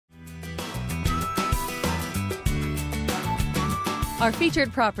Our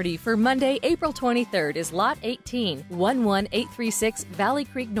featured property for Monday, April 23rd is Lot 18, 11836 Valley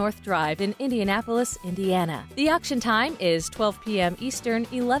Creek North Drive in Indianapolis, Indiana. The auction time is 12 p.m. Eastern,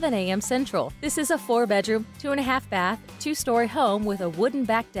 11 a.m. Central. This is a 4-bedroom, 2.5-bath, 2-story home with a wooden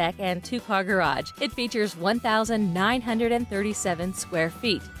back deck and 2-car garage. It features 1,937 square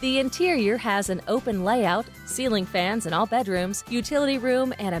feet. The interior has an open layout, ceiling fans in all bedrooms, utility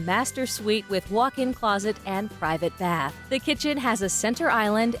room, and a master suite with walk-in closet and private bath. The kitchen has a center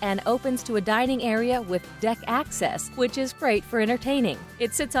island and opens to a dining area with deck access, which is great for entertaining.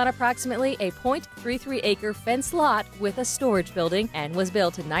 It sits on approximately a 0.33-acre fenced lot with a storage building and was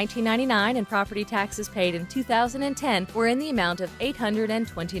built in 1999, and property taxes paid in 2010 were in the amount of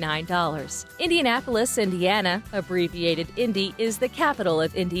 $829. Indianapolis, Indiana, abbreviated Indy, is the capital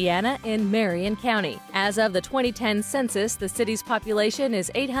of Indiana in Marion County. As of the 2010 census, the city's population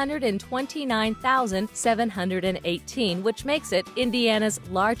is 829,718, which makes it Indiana's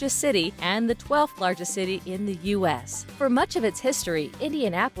largest city and the 12th largest city in the U.S. For much of its history,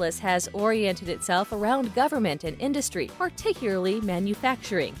 Indianapolis has oriented itself around government and industry, particularly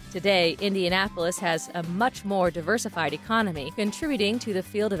manufacturing. Today, Indianapolis has a much more diversified economy, contributing to the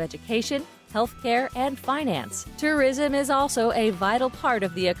field of education, healthcare, and finance. Tourism is also a vital part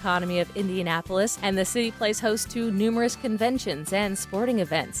of the economy of Indianapolis, and the city plays host to numerous conventions and sporting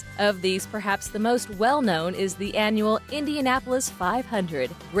events. Of these, perhaps the most well-known is the annual Indianapolis 500.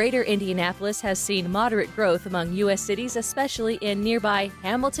 Greater Indianapolis has seen moderate growth among U.S. cities, especially in nearby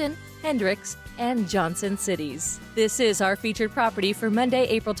Hamilton, Hendricks, and Johnson cities. This is our featured property for Monday,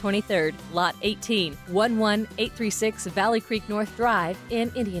 April 23rd, Lot 18, 11836 Valley Creek North Drive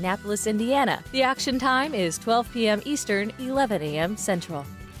in Indianapolis, Indiana. The auction time is 12 p.m. Eastern, 11 a.m. Central.